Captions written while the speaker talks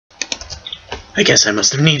I guess I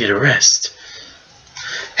must have needed a rest.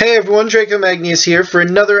 Hey everyone, Draco Magnius here for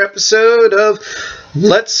another episode of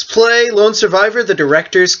Let's Play Lone Survivor, the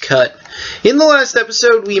Director's Cut. In the last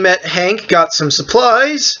episode, we met Hank, got some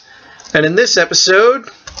supplies, and in this episode...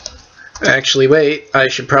 Actually, wait, I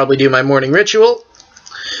should probably do my morning ritual.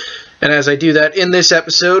 And as I do that, in this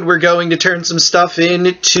episode, we're going to turn some stuff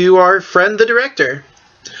in to our friend the Director.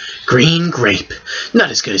 Green grape.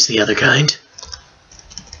 Not as good as the other kind.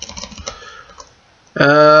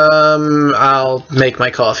 I'll make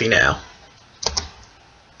my coffee now.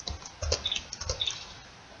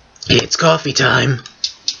 It's coffee time.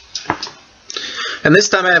 And this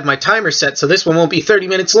time I have my timer set, so this one won't be 30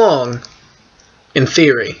 minutes long. In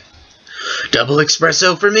theory. Double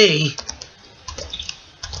espresso for me.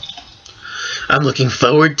 I'm looking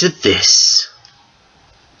forward to this.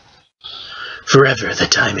 Forever the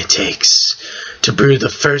time it takes to brew the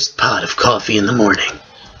first pot of coffee in the morning.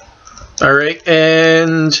 Alright,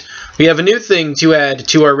 and we have a new thing to add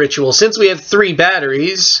to our ritual. Since we have 3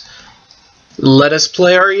 batteries, let us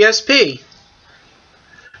play our ESP.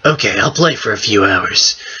 Okay, I'll play for a few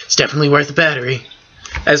hours. It's definitely worth a battery.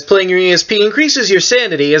 As playing your ESP increases your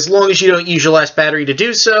sanity as long as you don't use your last battery to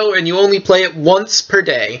do so, and you only play it once per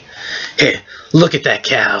day. Here, look at that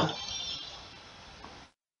cow.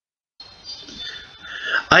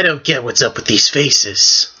 I don't get what's up with these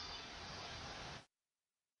faces.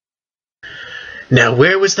 Now,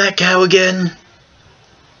 where was that cow again?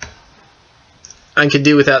 I could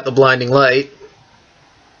do without the blinding light.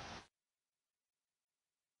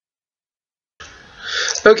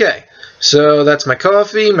 Okay, so that's my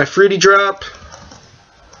coffee, my fruity drop,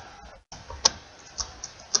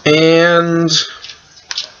 and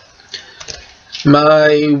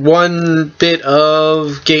my 1 bit of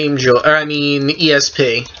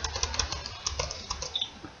ESP.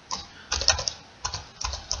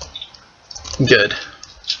 Good.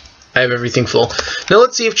 I have everything full. Now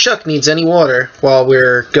let's see if Chuck needs any water while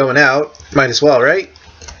we're going out. Might as well, right?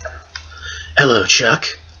 Hello, Chuck.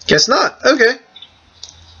 Guess not. Okay.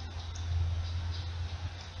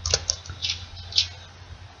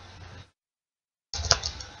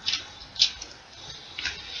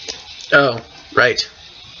 Oh, right.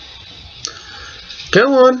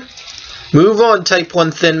 Go on. Move on, Type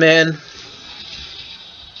 1 Thin Man.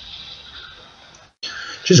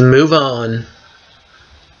 Just move on.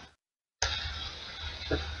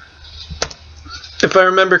 If I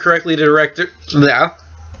remember correctly, the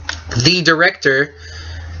director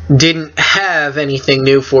didn't have anything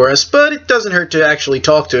new for us, but it doesn't hurt to actually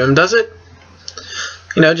talk to him, does it?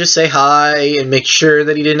 You know, just say hi and make sure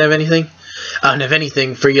that he didn't have anything. I don't have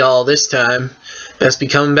anything for y'all this time. Best be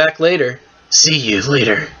coming back later. See you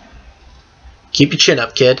later. Keep your chin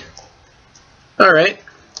up, kid. Alright.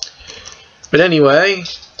 But anyway,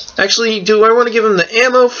 actually, do I want to give him the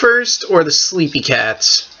ammo first or the sleepy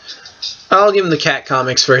cats? I'll give him the cat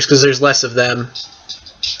comics first, because there's less of them.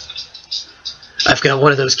 I've got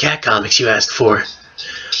one of those cat comics you asked for. You're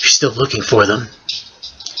still looking for them.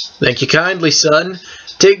 Thank you kindly, son.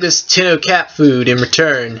 Take this tin of cat food in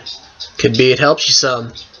return. Could be it helps you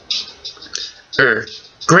some.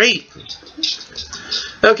 Great!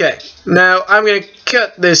 Okay, now I'm going to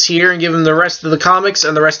cut this here and give him the rest of the comics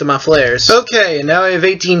and the rest of my flares. Okay, and now I have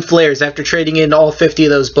 18 flares after trading in all 50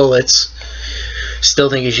 of those bullets.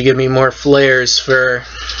 Still think you should give me more flares for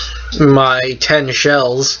my 10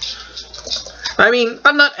 shells. I mean,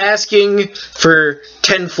 I'm not asking for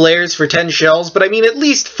 10 flares for 10 shells, but I mean at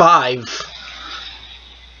least 5.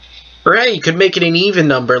 Or hey, you could make it an even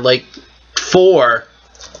number, like 4.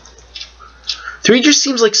 3 just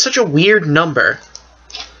seems like such a weird number.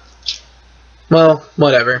 Well,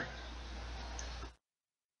 whatever.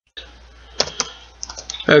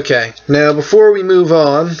 Okay, now before we move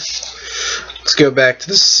on, let's go back to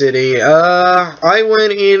the city. I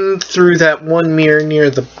went in through that one mirror near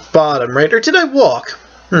the bottom, right? Or did I walk?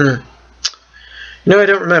 No, I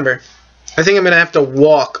don't remember. I think I'm going to have to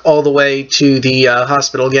walk all the way to the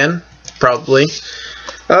hospital again. Probably.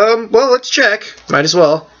 Well, let's check. Might as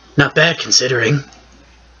well. Not bad, considering.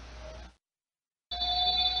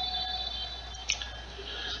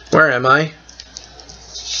 Where am I?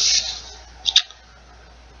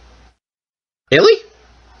 Really?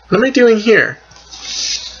 What am I doing here?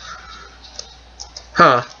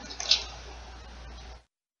 Huh.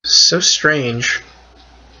 So strange.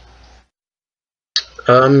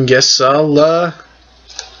 Guess I'll,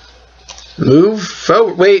 move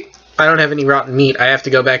forward. Wait, I don't have any rotten meat. I have to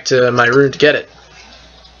go back to my room to get it.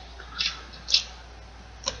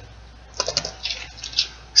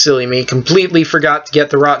 Silly me, completely forgot to get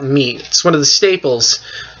the rotten meat. It's one of the staples.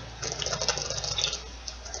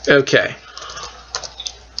 Okay.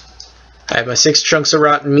 I have my 6 chunks of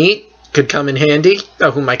rotten meat. Could come in handy.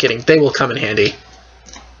 Oh, who am I kidding? They will come in handy.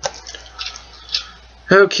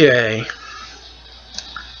 Okay.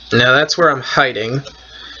 Now that's where I'm hiding.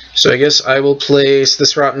 So I guess I will place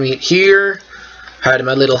this rotten meat here. Hide in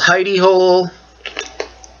my little hidey hole.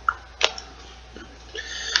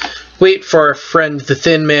 Wait for our friend the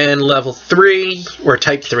Thin Man level 3, or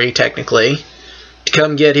type 3 technically, to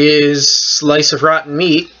come get his slice of rotten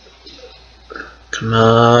meat. Come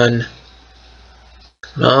on.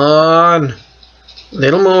 Come on. A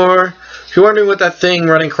little more. If you're wondering what that thing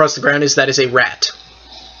running across the ground is, that is a rat.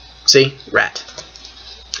 See? Rat.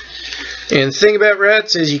 And the thing about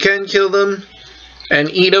rats is you can kill them and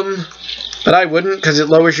eat them, but I wouldn't because it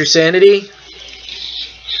lowers your sanity.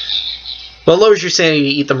 Well, it lowers your sanity to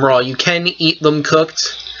eat them raw. You can eat them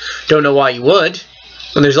cooked. Don't know why you would,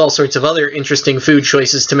 when there's all sorts of other interesting food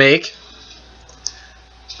choices to make.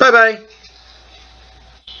 Bye-bye.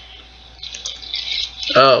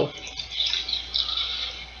 Oh.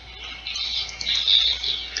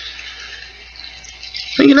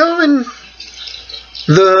 You know, in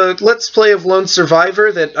the Let's Play of Lone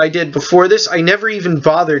Survivor that I did before this, I never even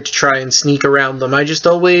bothered to try and sneak around them. I just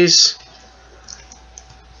always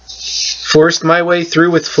forced my way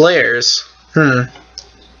through with flares. Now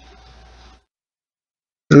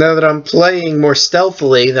that I'm playing more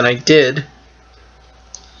stealthily than I did,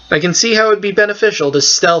 I can see how it would be beneficial to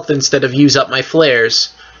stealth instead of use up my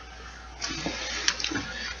flares.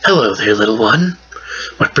 Hello there, little one.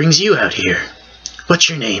 What brings you out here? What's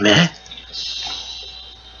your name, eh?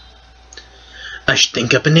 I should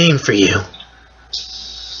think up a name for you.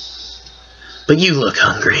 But you look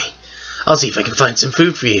hungry. I'll see if I can find some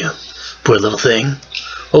food for you. Poor little thing.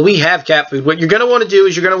 Well, we have cat food. What you're going to want to do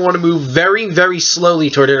is you're going to want to move very, very slowly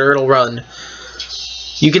toward it or it'll run.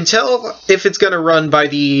 You can tell if it's going to run by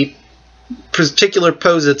the particular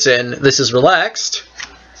pose it's in. This is relaxed.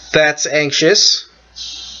 That's anxious.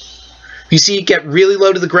 You see it get really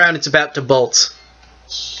low to the ground, it's about to bolt.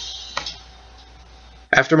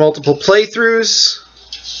 After multiple playthroughs,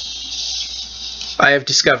 I have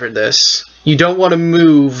discovered this. You don't want to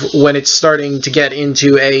move when it's starting to get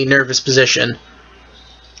into a nervous position.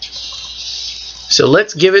 So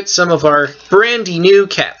let's give it some of our brandy new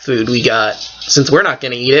cat food we got, since we're not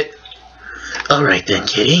going to eat it. Alright then,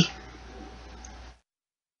 kitty.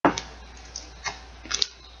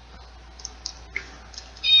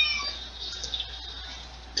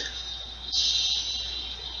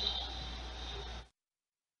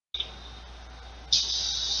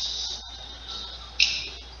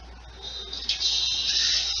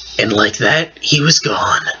 And like that, he was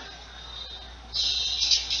gone.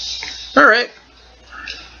 Alright.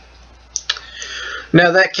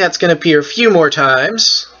 Now that cat's gonna appear a few more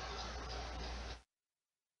times.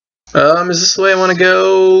 Is this the way I want to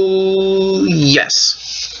go? Yes.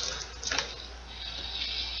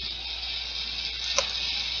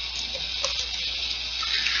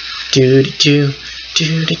 Do-do-do,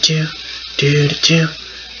 do-do-do, do-do-do.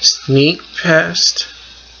 Sneak past.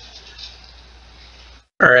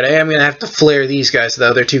 Alright, I am going to have to flare these guys,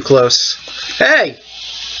 though. They're too close. Hey!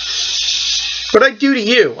 What'd I do to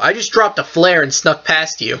you? I just dropped a flare and snuck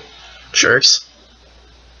past you. Jerks.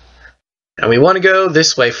 And we want to go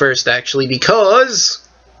this way first, actually, because...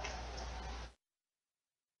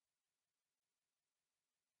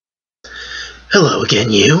 Hello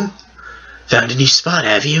again, you. Found a new spot,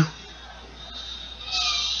 have you?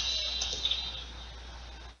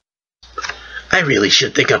 I really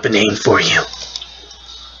should think up a name for you.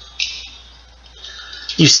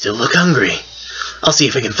 You still look hungry. I'll see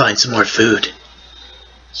if I can find some more food.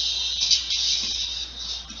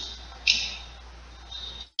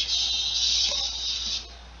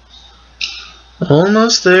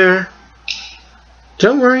 Almost there.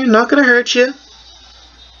 Don't worry, I'm not gonna hurt you.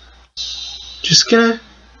 Just gonna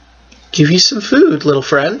give you some food, little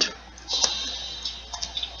friend.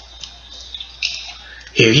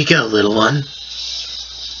 Here you go, little one.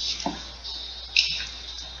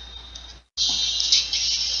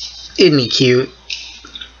 Isn't he cute?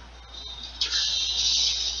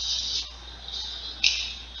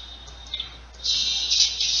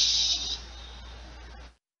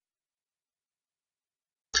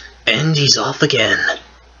 And he's off again.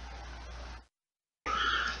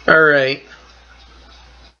 Alright.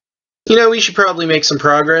 You know, we should probably make some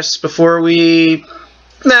progress before we...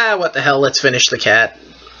 Nah, what the hell, let's finish the cat.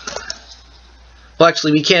 Well,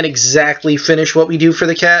 actually, we can't exactly finish what we do for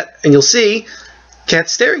the cat, and you'll see...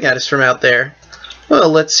 Cat's staring at us from out there. Well,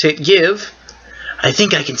 let's hit give. I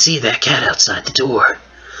think I can see that cat outside the door.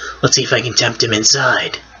 Let's see if I can tempt him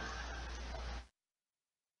inside.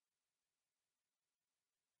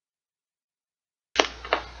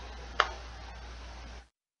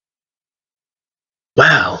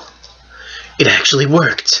 Wow, it actually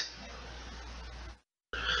worked.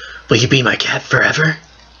 Will you be my cat forever?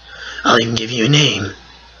 I'll even give you a name.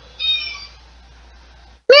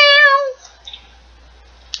 Meow.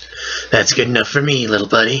 That's good enough for me, little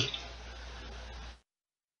buddy.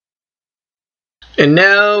 And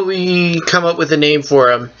now we come up with a name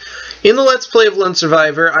for him. In the Let's Play of Lone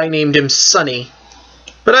Survivor, I named him Sunny.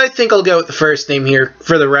 But I think I'll go with the first name here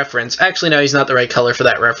for the reference. Actually, no, he's not the right color for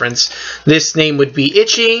that reference. This name would be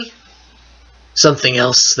Itchy. Something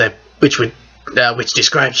else which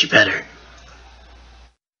describes you better.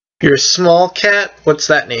 You're a small cat? What's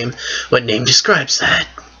that name? What name describes that?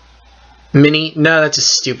 Minnie? No, that's a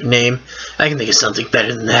stupid name. I can think of something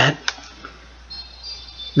better than that.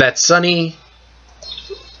 That's Sunny.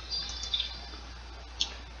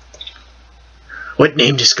 What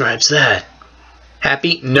name describes that?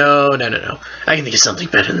 Happy? No. I can think of something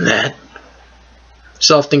better than that.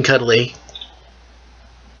 Soft and cuddly.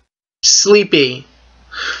 Sleepy.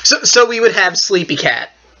 So we would have Sleepy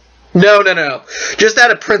Cat. No. Just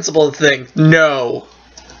out of principle thing. No.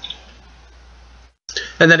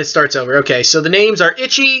 And then it starts over. Okay, so the names are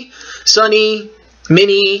Itchy, Sunny,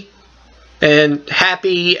 Minnie, and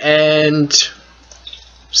Happy, and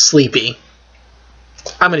Sleepy.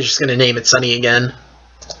 I'm just going to name it Sunny again.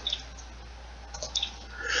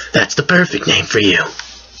 That's the perfect name for you.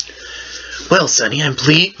 Well, Sunny, I'm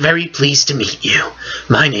very pleased to meet you.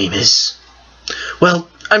 My name is... Well,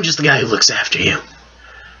 I'm just the guy who looks after you.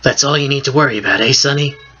 That's all you need to worry about, eh,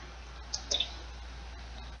 Sunny?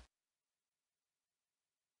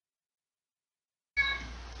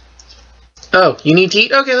 Oh, you need to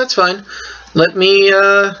eat? Okay, that's fine. Let me,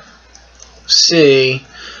 see.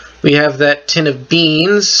 We have that tin of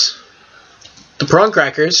beans. The prawn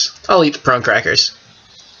crackers. I'll eat the prawn crackers.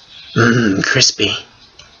 Mmm, crispy.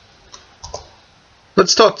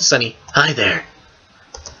 Let's talk to Sunny. Hi there.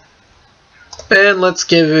 And let's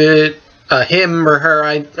give it him or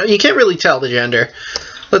her. You can't really tell the gender.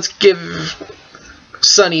 Let's give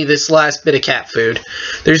Sunny this last bit of cat food.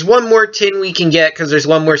 There's one more tin we can get because there's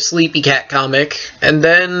one more Sleepy Cat comic. And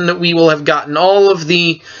then we will have gotten all of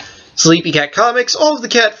the Sleepy Cat comics, all of the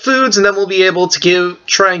cat foods, and then we'll be able to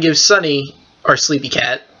try and give Sunny our Sleepy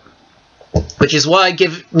Cat. Which is why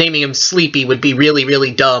naming him Sleepy would be really,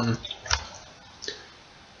 really dumb.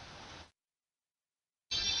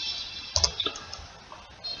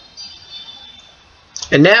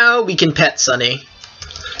 And now we can pet Sunny.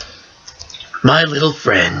 My little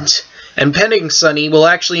friend. And petting Sunny will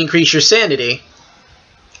actually increase your sanity.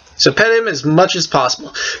 So pet him as much as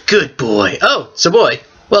possible. Good boy. Oh, it's a boy.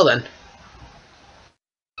 Well then.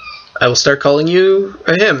 I will start calling you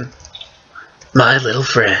him. My little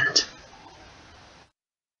friend.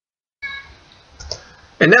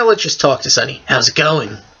 And now let's just talk to Sunny. How's it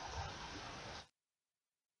going?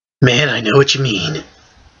 Man, I know what you mean.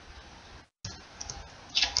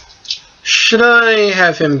 Should I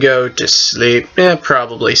have him go to sleep? Yeah,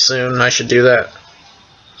 probably soon. I should do that.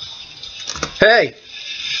 Hey!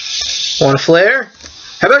 Want a flare?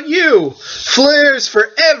 How about you? Flares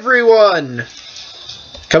for everyone!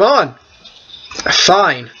 Come on!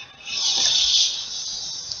 Fine.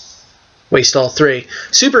 Waste all three.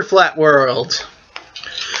 Super Flat World.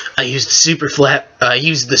 I used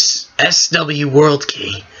the SW World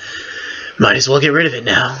Key. Might as well get rid of it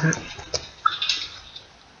now.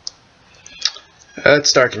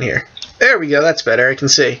 It's dark in here. There we go, that's better, I can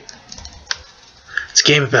see. It's a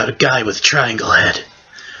game about a guy with a triangle head.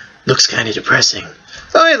 Looks kinda depressing.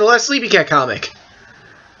 Oh yeah, the last Sleepy Cat comic.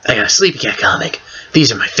 I got a Sleepy Cat comic.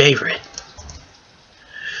 These are my favorite.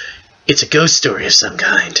 It's a ghost story of some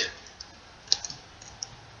kind.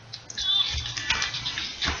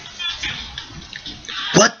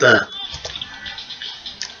 What the?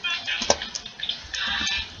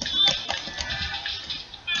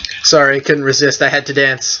 Sorry, I couldn't resist. I had to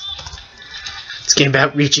dance. It's a game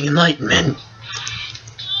about reaching enlightenment.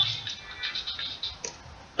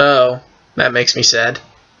 Oh, that makes me sad.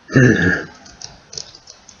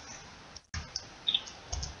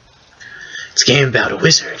 It's a game about a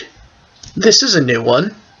wizard. This is a new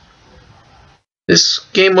one. This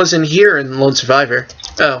game wasn't here in Lone Survivor.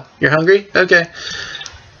 Oh, you're hungry? Okay.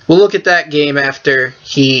 We'll look at that game after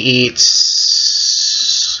he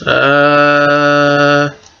eats...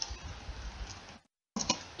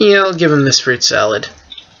 Yeah, I'll give him this fruit salad.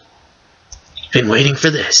 Been waiting for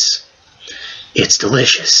this. It's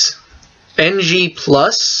delicious. NG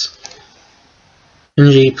Plus?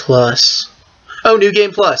 NG Plus. Oh, New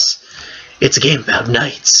Game Plus. It's a game about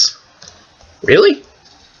knights. Really?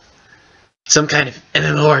 Some kind of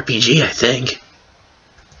MMORPG, I think.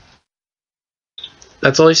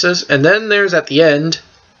 That's all he says. And then there's at the end,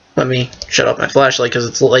 let me shut off my flashlight because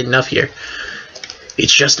it's light enough here.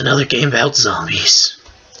 It's just another game about zombies.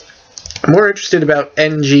 I'm more interested about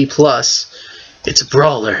NG+. It's a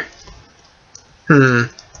brawler. Well,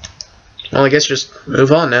 I guess just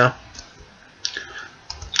move on now.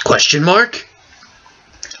 Question mark?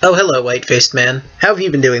 Oh, hello, white-faced man. How have you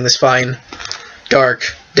been doing this fine,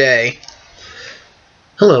 dark day?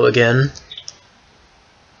 Hello again.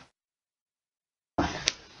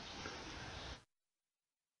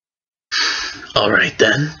 Alright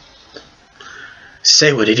then.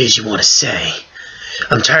 Say what it is you want to say.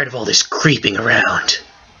 I'm tired of all this creeping around.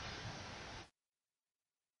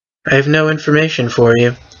 I have no information for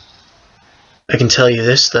you. I can tell you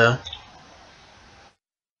this, though.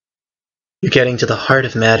 You're getting to the heart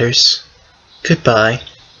of matters. Goodbye.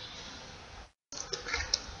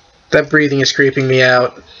 That breathing is creeping me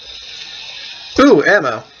out. Ooh,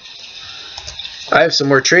 ammo. I have some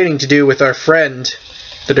more trading to do with our friend,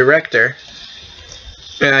 the director.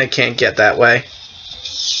 I can't get that way.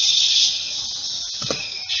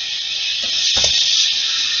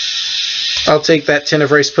 I'll take that tin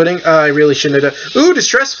of rice pudding. I really shouldn't have done. Ooh,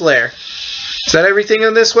 distress flare. Is that everything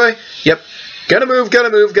in this way? Yep. Gonna move, gonna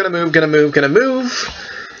move, gonna move, gonna move, gonna move.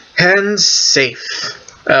 And safe.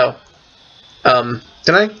 Oh.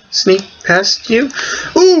 Can I sneak past you?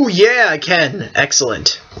 Ooh, yeah, I can.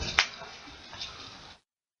 Excellent.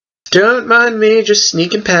 Don't mind me, just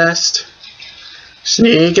sneaking past.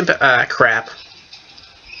 Sneaking past. Ah, crap.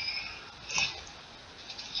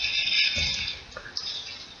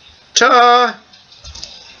 Ta!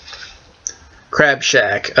 Crab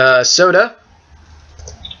Shack. Soda.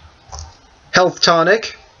 Health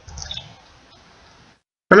tonic.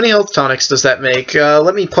 How many health tonics does that make?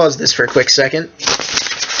 Let me pause this for a quick second.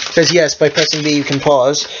 Because yes, by pressing B you can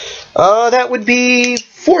pause. That would be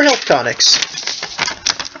 4 health tonics.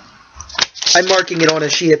 I'm marking it on a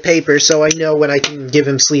sheet of paper so I know when I can give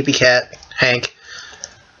him Sleepy Cat, Hank.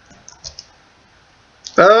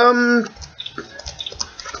 Hang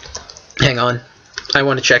on. I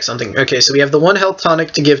want to check something. Okay, so we have the 1 health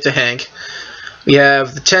tonic to give to Hank. We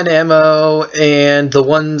have the 10 ammo and the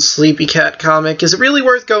 1 Sleepy Cat comic. Is it really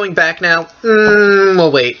worth going back now?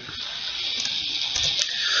 We'll wait.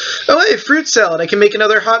 Oh, hey, fruit salad. I can make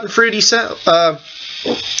another hot and fruity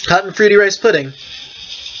rice pudding.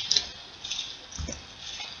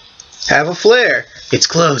 Have a flare. It's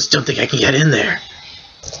closed. Don't think I can get in there.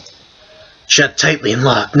 Shut tightly and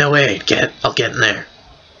locked. No way. I'll get in there.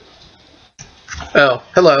 Oh,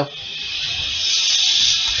 hello.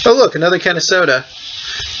 Oh, look, another can of soda.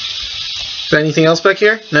 Is there anything else back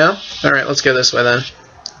here? No? Alright, let's go this way then.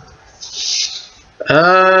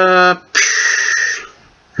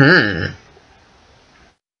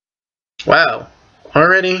 Wow.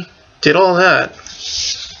 Already did all that.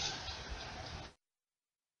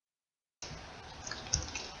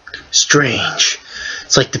 Strange.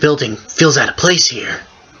 It's like the building feels out of place here.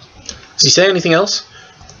 Does he say anything else?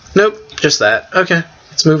 Nope, just that. Okay,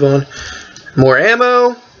 let's move on. More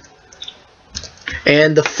ammo.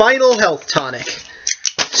 And the final health tonic.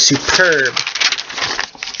 Superb.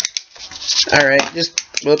 Alright, just,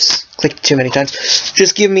 whoops, clicked too many times.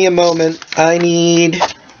 Just give me a moment. I need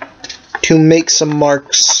to make some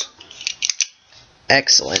marks.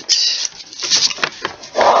 Excellent.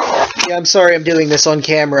 Yeah, I'm sorry I'm doing this on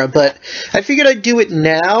camera, but I figured I'd do it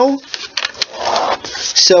now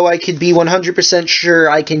so I could be 100%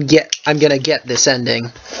 sure I'm gonna get this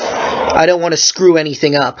ending. I don't want to screw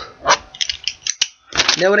anything up.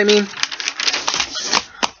 Know what I mean?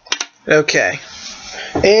 Okay.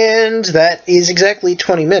 And that is exactly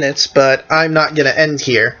 20 minutes, but I'm not gonna end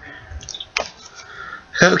here.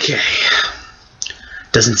 Okay.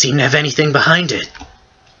 Doesn't seem to have anything behind it.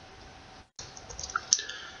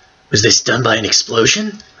 Was this done by an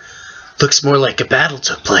explosion? Looks more like a battle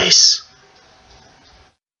took place.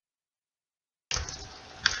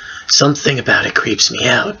 Something about it creeps me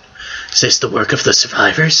out. Is this the work of the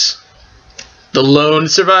survivors? The lone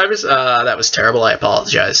survivors? That was terrible. I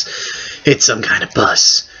apologize. It's some kind of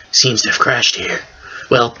bus. Seems to have crashed here.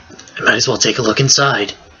 Well, I might as well take a look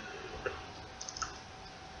inside.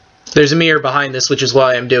 There's a mirror behind this, which is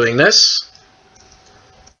why I'm doing this.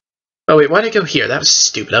 Oh wait, why'd I go here? That was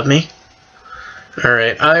stupid of me.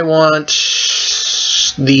 Alright, I want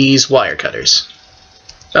these wire cutters.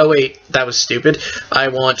 Oh wait, that was stupid. I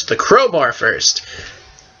want the crowbar first.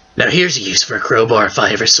 Now here's a use for a crowbar if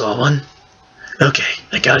I ever saw one. Okay,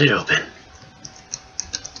 I got it open.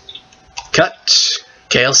 Cut.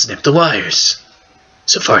 Okay, I'll snip the wires.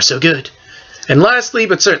 So far so good. And lastly,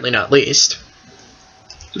 but certainly not least,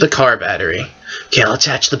 the car battery. Okay, I'll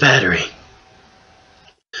attach the battery.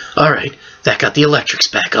 Alright, that got the electrics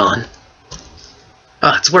back on.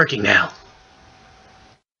 Ah, it's working now.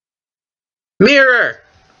 Mirror!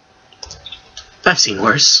 I've seen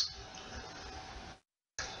worse.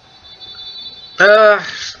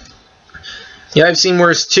 Yeah, I've seen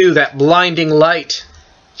worse too, that blinding light.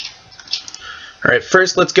 Alright,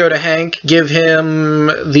 first let's go to Hank, give him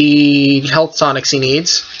the health tonics he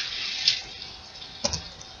needs.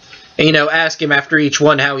 And, you know, ask him after each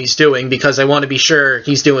one how he's doing, because I want to be sure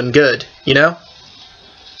he's doing good, you know?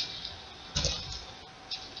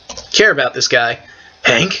 Care about this guy.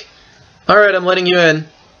 Hank? Alright, I'm letting you in.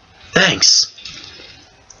 Thanks.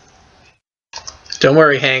 Don't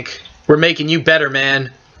worry, Hank. We're making you better,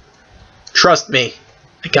 man. Trust me.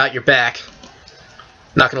 I got your back.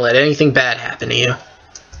 Not gonna let anything bad happen to you.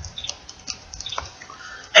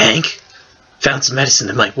 Hank? Found some medicine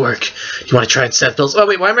that might work. You want to try instead of pills? Oh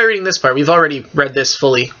wait, why am I reading this part? We've already read this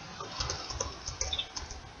fully.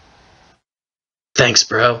 Thanks,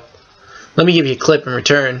 bro. Let me give you a clip in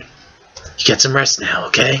return. You get some rest now,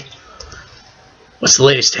 okay? What's the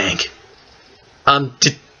latest, Hank? I'm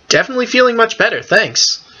definitely feeling much better,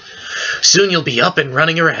 thanks. Soon you'll be up and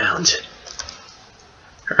running around.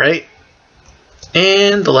 Alright.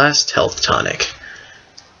 And the last health tonic.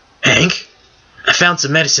 Hank? I found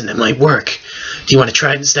some medicine that might work. Do you want to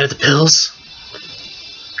try it instead of the pills?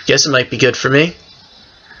 Guess it might be good for me.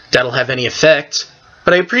 That'll have any effect.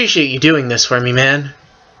 But I appreciate you doing this for me, man.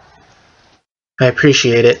 I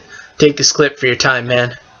appreciate it. Take this clip for your time,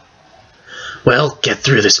 man. Well, get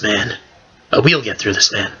through this, man. We'll get through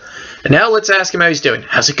this, man. And now let's ask him how he's doing.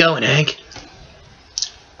 How's it going, Hank?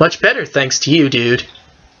 Much better, thanks to you, dude.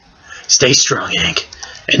 Stay strong, Hank.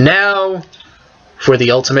 And now, for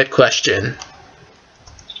the ultimate question.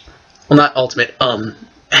 Well, not ultimate,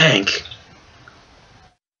 Hank.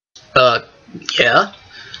 Yeah?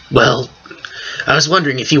 Well, I was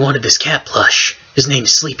wondering if you wanted this cat plush. His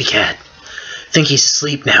name's Sleepy Cat. I think he's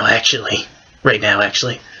asleep now, actually. Right now,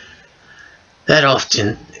 actually. That's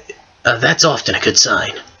often a good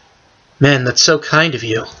sign. Man, that's so kind of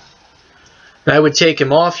you. I would take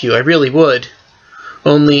him off you, I really would.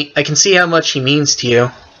 Only, I can see how much he means to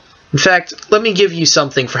you. In fact, let me give you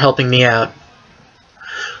something for helping me out.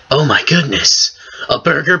 Oh my goodness! A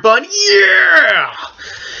burger bun? Yeah!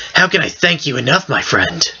 How can I thank you enough, my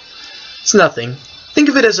friend? It's nothing. Think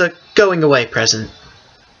of it as a going-away present.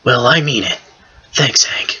 Well, I mean it. Thanks,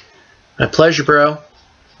 Hank. My pleasure, bro.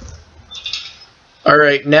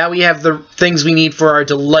 Alright, now we have the things we need for our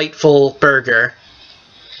delightful burger.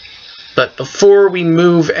 But before we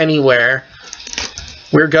move anywhere,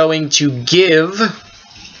 we're going to give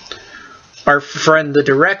our friend the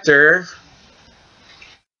director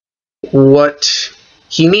what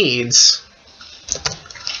he needs.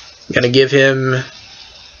 I'm going to give him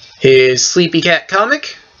his Sleepy Cat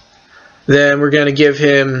comic. Then we're going to give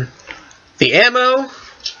him the ammo,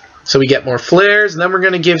 so we get more flares. And then we're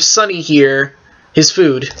going to give Sunny here his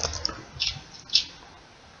food.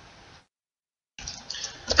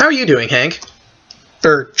 How are you doing, Hank?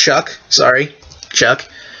 Or Chuck, sorry. Chuck.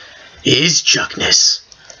 His Chuckness.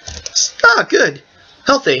 Ah, good.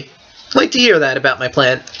 Healthy. Like to hear that about my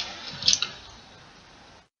plant.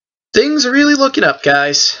 Things are really looking up,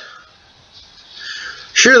 guys.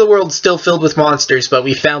 Sure, the world's still filled with monsters, but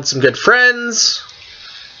we found some good friends.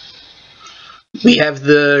 We have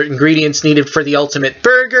the ingredients needed for the ultimate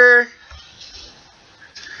burger.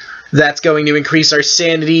 That's going to increase our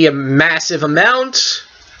sanity a massive amount.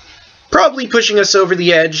 Probably pushing us over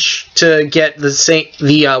the edge to get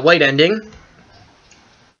the white ending.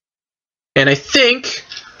 And I think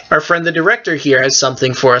our friend the director here has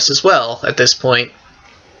something for us as well at this point.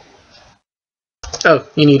 Oh,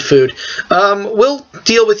 you need food. We'll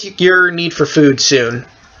deal with your need for food soon.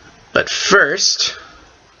 But first...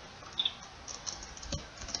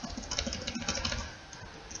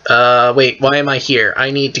 wait, why am I here?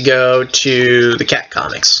 I need to go to the cat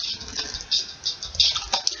comics.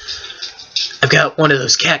 I've got one of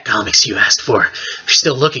those cat comics you asked for. If you're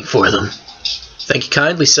still looking for them. Thank you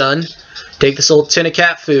kindly, son. Take this old tin of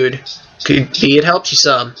cat food. Could be it helps you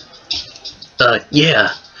some.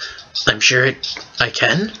 Yeah. I'm sure I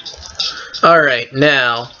can. Alright,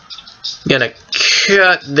 now, I'm gonna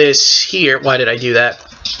cut this here. Why did I do that?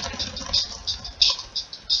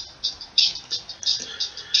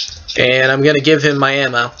 And I'm gonna give him my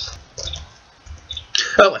ammo.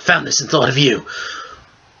 Oh, I found this and thought of you.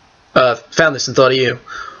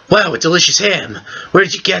 Wow, a delicious ham. Where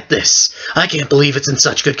did you get this? I can't believe it's in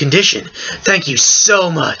such good condition. Thank you so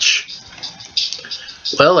much.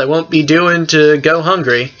 Well, I won't be doing to go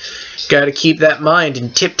hungry. Gotta keep that mind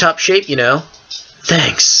in tip-top shape, you know.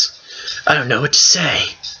 Thanks. I don't know what to say.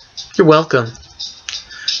 You're welcome.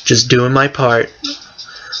 Just doing my part.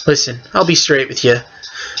 Listen, I'll be straight with you.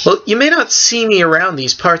 Well, you may not see me around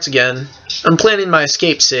these parts again. I'm planning my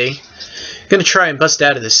escape, see? I'm gonna try and bust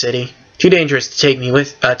out of this city. Too dangerous to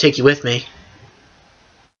take you with me.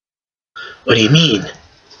 What do you mean?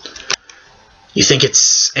 You think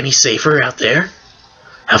it's any safer out there?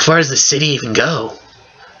 How far does the city even go?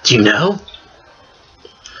 Do you know?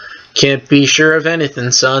 Can't be sure of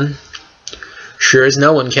anything, son. Sure as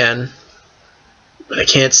no one can. But I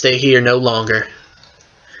can't stay here no longer.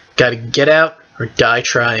 Gotta get out or die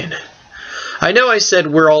trying. I know I said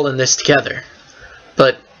we're all in this together,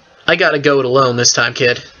 but I gotta go it alone this time,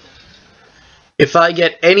 kid. If I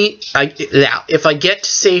get to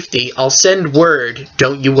safety, I'll send word,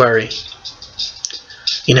 don't you worry.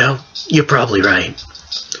 You know, you're probably right.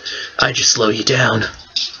 I just slow you down.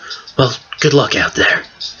 Well, good luck out there.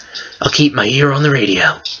 I'll keep my ear on the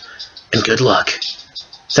radio. And good luck.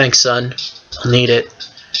 Thanks, son. I'll need it.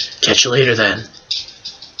 Catch you later, then.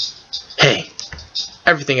 Hey,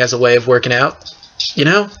 everything has a way of working out. You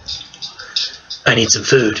know? I need some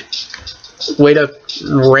food. Way to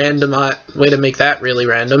make that really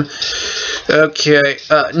random. Okay,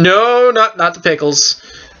 no, not the pickles.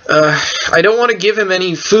 I don't want to give him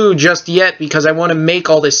any food just yet because I want to make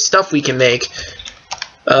all this stuff we can make.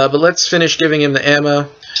 But let's finish giving him the ammo.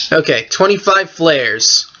 Okay, 25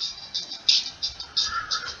 flares.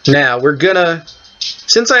 Now,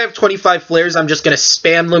 since I have 25 flares, I'm just gonna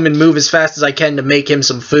spam them and move as fast as I can to make him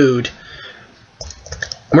some food.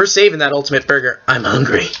 We're saving that ultimate burger. I'm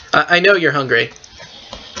hungry. I know you're hungry.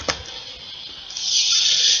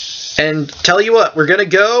 And tell you what, we're gonna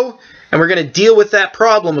go and we're gonna deal with that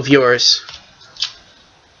problem of yours.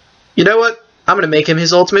 You know what? I'm gonna make him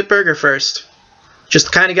his ultimate burger first. Just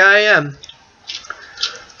the kind of guy I am.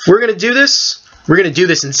 If we're gonna do this, we're gonna do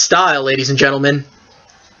this in style, ladies and gentlemen.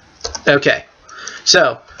 Okay,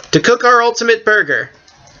 so to cook our ultimate burger,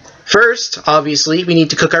 first, obviously, we need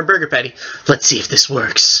to cook our burger patty. Let's see if this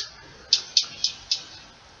works.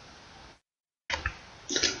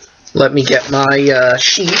 Let me get my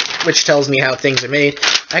sheet, which tells me how things are made.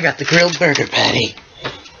 I got the grilled burger patty.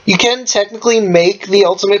 You can technically make the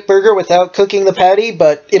ultimate burger without cooking the patty,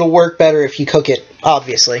 but it'll work better if you cook it,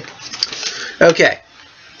 obviously. Okay.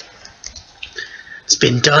 It's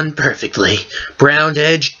been done perfectly. Browned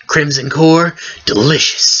edge, crimson core,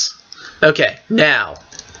 delicious. Okay, now,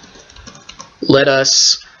 let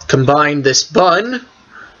us combine this bun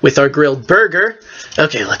with our grilled burger.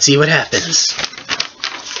 Okay, let's see what happens.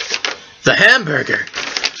 The hamburger.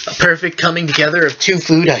 A perfect coming together of two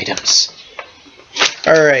food items.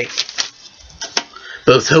 Alright.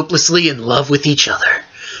 Both hopelessly in love with each other.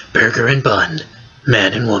 Burger and bun.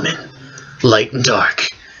 Man and woman. Light and dark.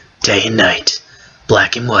 Day and night.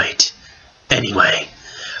 Black and white. Anyway,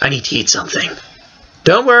 I need to eat something.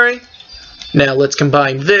 Don't worry. Now let's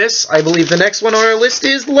combine this. I believe the next one on our list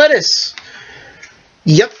is lettuce.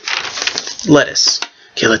 Yep. Lettuce.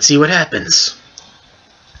 Okay, let's see what happens.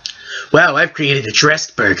 Wow, I've created a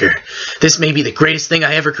dressed burger. This may be the greatest thing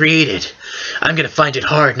I ever created. I'm gonna find it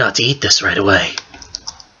hard not to eat this right away.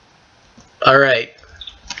 Alright.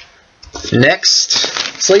 Next.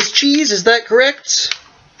 Sliced cheese, is that correct?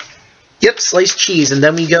 Yep, sliced cheese, and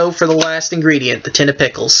then we go for the last ingredient, the tin of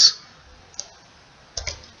pickles.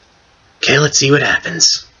 Okay, let's see what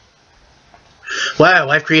happens. Wow,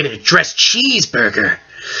 I've created a dressed cheeseburger.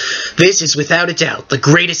 This is without a doubt the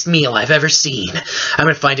greatest meal I've ever seen. I'm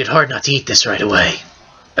gonna find it hard not to eat this right away.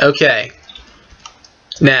 Okay.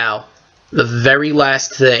 Now, the very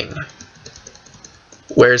last thing.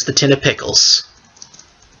 Where's the tin of pickles?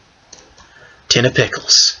 Tin of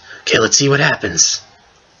pickles. Okay, let's see what happens.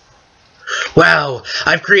 Wow,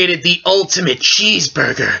 I've created the ultimate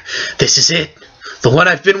cheeseburger. This is it. The one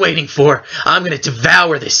I've been waiting for. I'm gonna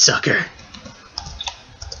devour this sucker.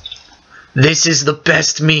 This is the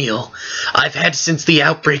best meal I've had since the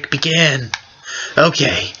outbreak began.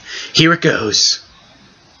 Okay, here it goes.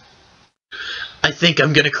 I think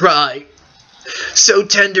I'm gonna cry. So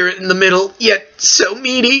tender in the middle, yet so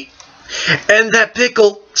meaty. And that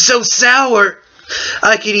pickle, so sour.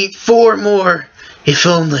 I could eat 4 more, if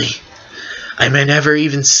only. I may never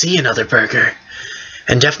even see another burger.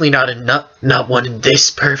 And definitely not one this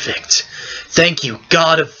perfect. Thank you,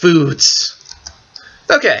 God of Foods.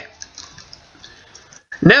 Okay.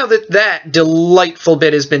 Now that that delightful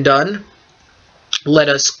bit has been done, let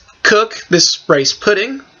us cook this rice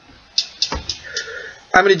pudding.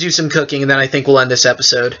 I'm going to do some cooking, and then I think we'll end this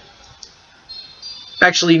episode.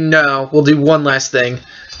 Actually, no. We'll do one last thing.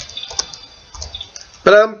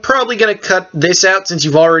 But I'm probably going to cut this out since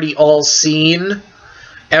you've already all seen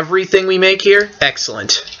everything we make here?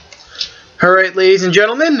 Excellent. Alright, ladies and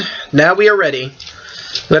gentlemen, now we are ready.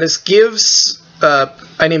 Let us give...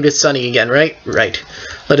 I named it Sunny again, right? Right.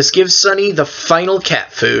 Let us give Sunny the final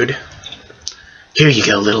cat food. Here you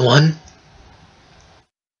go, little one.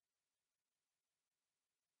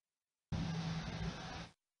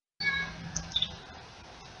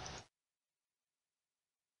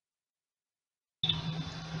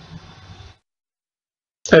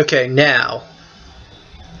 Okay, now,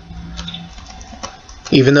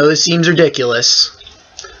 even though this seems ridiculous,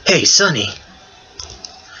 hey, Sunny,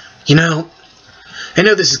 you know, I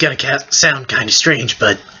know this is gonna sound kind of strange,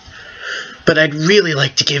 but I'd really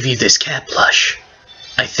like to give you this cat plush,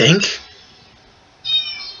 I think.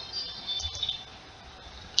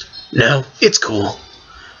 No, it's cool.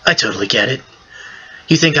 I totally get it.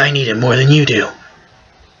 You think I need it more than you do.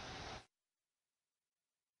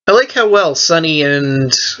 I like how well Sunny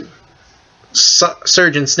and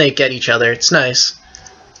Surgeon Snake get each other. It's nice.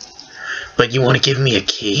 But you want to give me a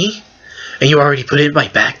key? And you already put it in my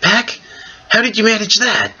backpack? How did you manage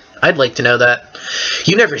that? I'd like to know that.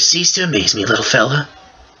 You never cease to amaze me, little fella.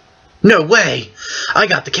 No way! I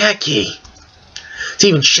got the cat key. It's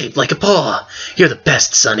even shaped like a paw. You're the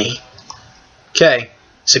best, Sunny. Okay,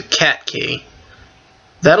 so cat key.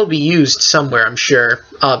 That'll be used somewhere, I'm sure.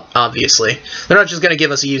 Obviously. They're not just gonna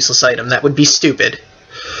give us a useless item. That would be stupid.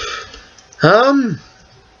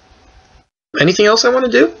 Anything else I want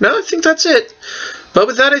to do? No, I think that's it. But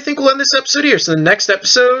with that, I think we'll end this episode here. So the next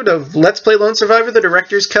episode of Let's Play Lone Survivor, the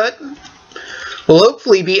Director's Cut, will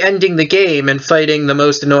hopefully be ending the game and fighting the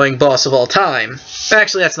most annoying boss of all time.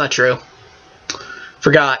 Actually, that's not true.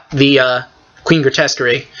 Forgot. The, Queen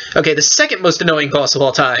Grotesquerie. Okay, the second most annoying boss of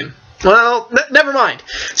all time. Well, never mind.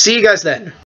 See you guys then.